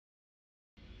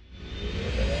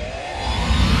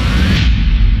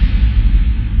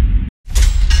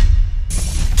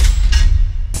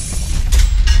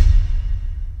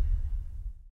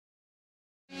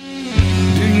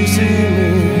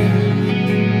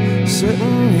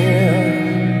sitting here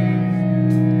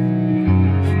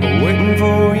waiting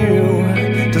for you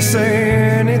to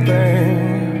say anything.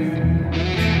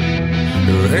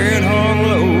 Your head hung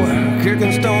low,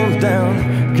 kicking stones down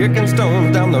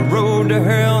the road to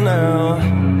hell now.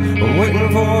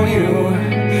 Waiting for you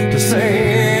to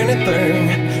say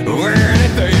anything, or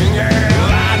anything,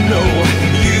 yeah. I know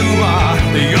you are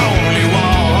the only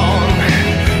one,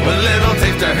 a little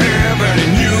taste of heaven,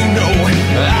 and you know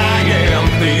I am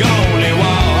the only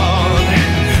one.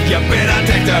 You better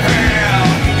take to hell,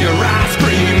 your eyes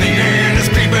scream, the end is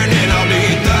creeping in. I'll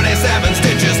need 37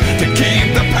 stitches to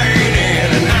keep the pain in,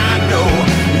 and I know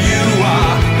you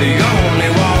are the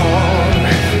only one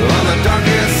on the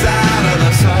darkest side of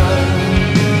the sun.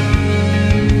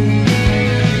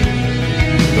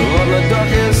 On the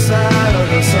darkest side of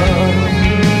the sun.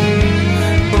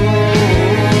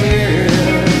 Oh yeah.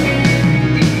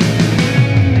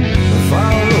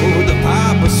 Follow the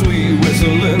pipe of sweet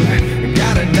whistling,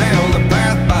 got it down the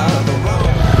path by the road.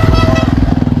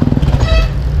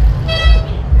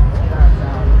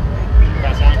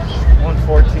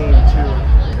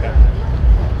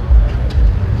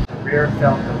 114.2. Rear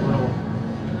felt a little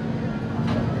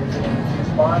in a few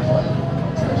spots,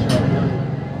 especially really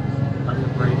under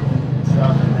brake and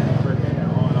stuff, and then flipping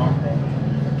and on and off thing.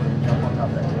 Jump on top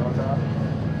of that tail top.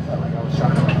 Felt like I was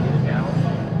trying to get it down.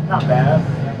 Not bad,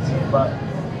 but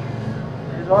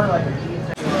there's only like a key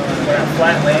thing. When I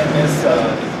flat land this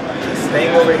thing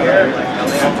over here, like I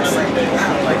land just like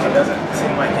it doesn't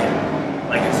seem like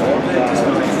it's a little bit, just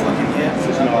like it's looking in.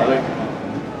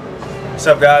 What's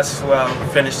up, guys? Well,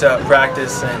 finished up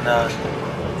practice, and I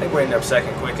think we ended up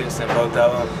second quickest in both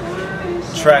of them.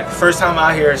 Track, first time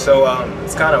out here, so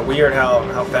it's kind of weird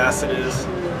how fast it is,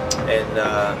 and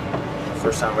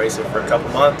first time racing for a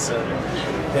couple months, and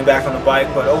been back on the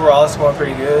bike. But overall, it's going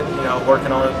pretty good. You know,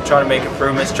 working on it, trying to make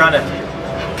improvements, trying to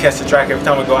catch the track every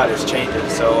time we go out. It's changing,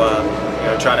 so you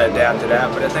know, trying to adapt to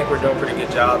that. But I think we're doing a pretty good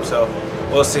job. So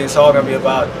we'll see. It's all going to be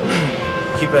about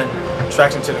keeping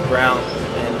traction to the ground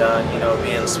and you know,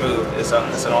 being smooth. It's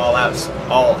an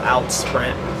all-out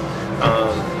sprint.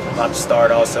 About to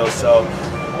start also, so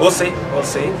we'll see.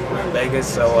 We're in Vegas,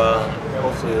 so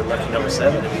hopefully the lucky number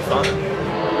 7 to be fun.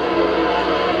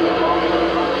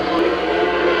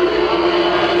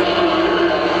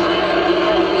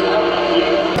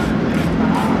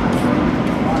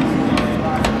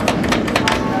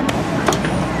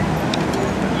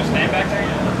 Stand back there?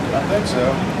 I think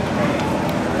so.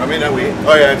 I mean,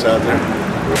 oh yeah, it's out there.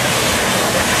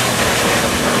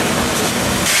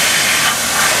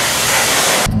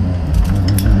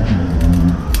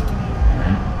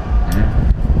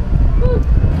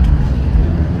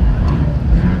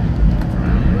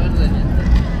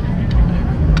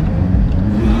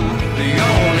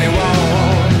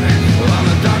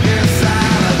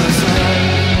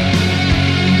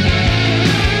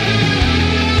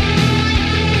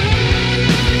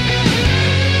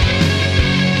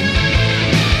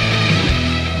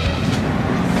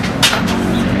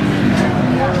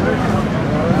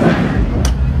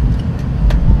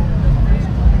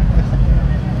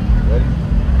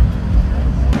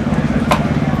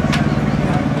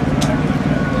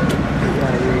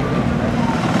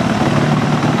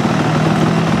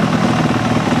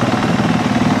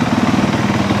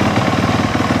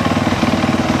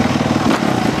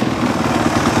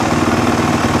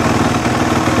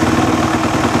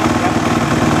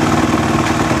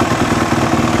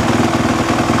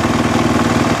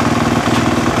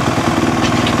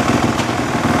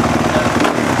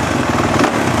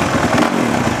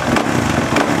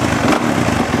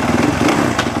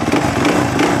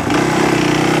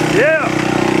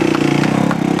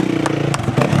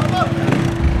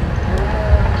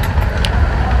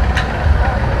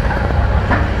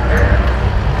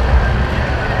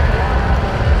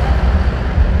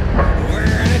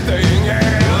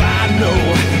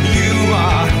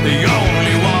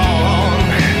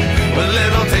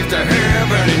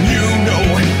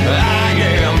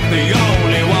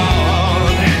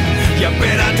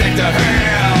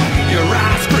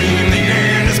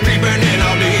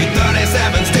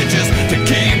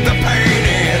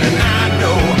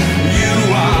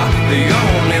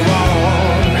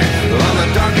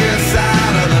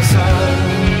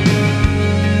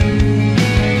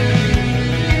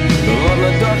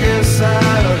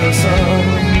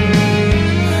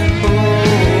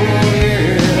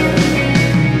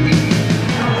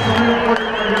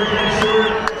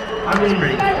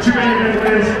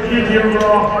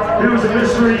 It was a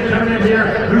mystery coming in here.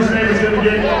 Whose name is going to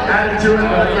get added to it?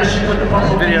 Unless you put the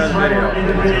puzzle piece right where it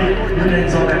needs to be, your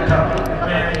name's on that cup.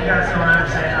 Man, you guys don't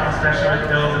understand how special it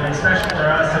feels. I mean, especially for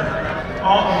us.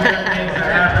 all the weird things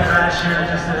that happened last year,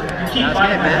 just to keep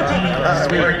fighting as a team,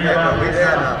 never give up.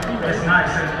 It's nice,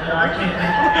 and you know, I can't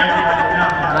thank everybody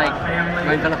enough. My family.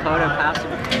 Right for the photo, pass.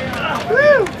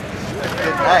 Woo!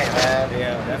 Good night, man.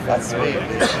 Yeah, that's sweet.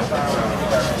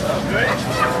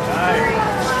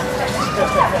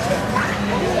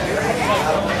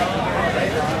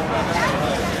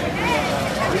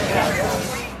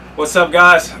 What's up,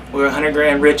 guys? We're 100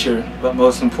 grand richer, but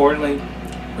most importantly,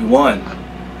 we won.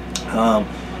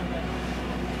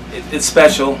 It's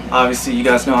special. Obviously, you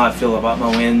guys know how I feel about my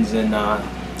wins, and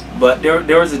but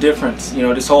there was a difference. You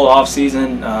know, this whole off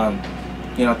season,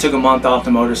 you know, I took a month off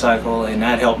the motorcycle, and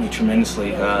that helped me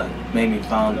tremendously. Made me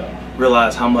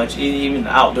realize how much, even the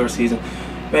outdoor season,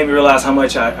 made me realize how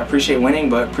much I appreciate winning,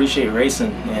 but appreciate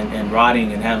racing and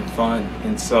riding and having fun.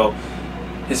 And so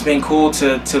it's been cool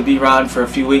to be riding for a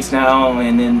few weeks now,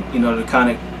 and then, you know, to kind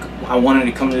of, I wanted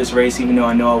to come to this race even though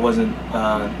I know I wasn't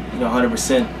you know,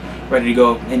 100% ready to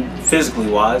go and physically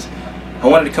wise. I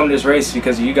wanted to come to this race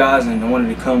because of you guys, and I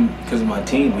wanted to come because of my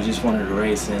team. We just wanted to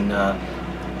race, and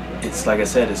it's like I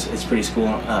said, it's pretty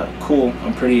cool.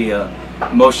 I'm pretty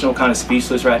emotional, kind of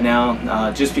speechless right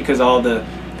now, just because all the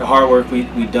hard work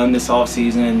we've done this off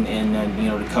season, and you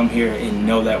know, to come here and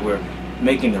know that we're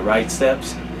making the right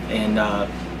steps, and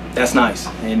that's nice.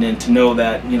 And then to know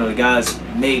that, you know, the guys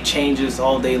made changes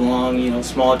all day long, you know,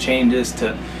 small changes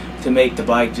to make the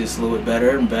bike just a little bit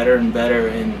better and better and better,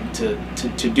 and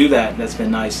to do that, that's been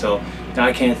nice. So now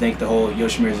I can't thank the whole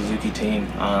Yoshimura Suzuki team.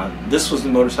 This was the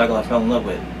motorcycle I fell in love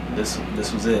with. This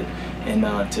was it, and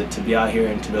to be out here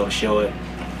and to be able to show it.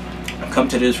 I've come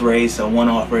to this race, a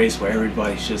one-off race where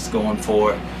everybody's just going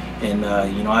for it, and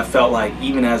you know, I felt like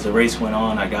even as the race went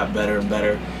on, I got better and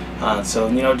better. So,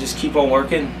 you know, just keep on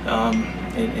working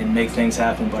and make things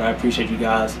happen. But I appreciate you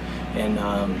guys, and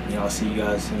you know, I'll see you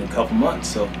guys in a couple months.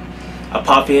 So I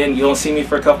pop in. You don't see me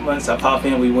for a couple months. I pop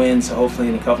in, we win. So hopefully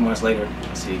in a couple months later,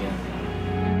 I'll see you again.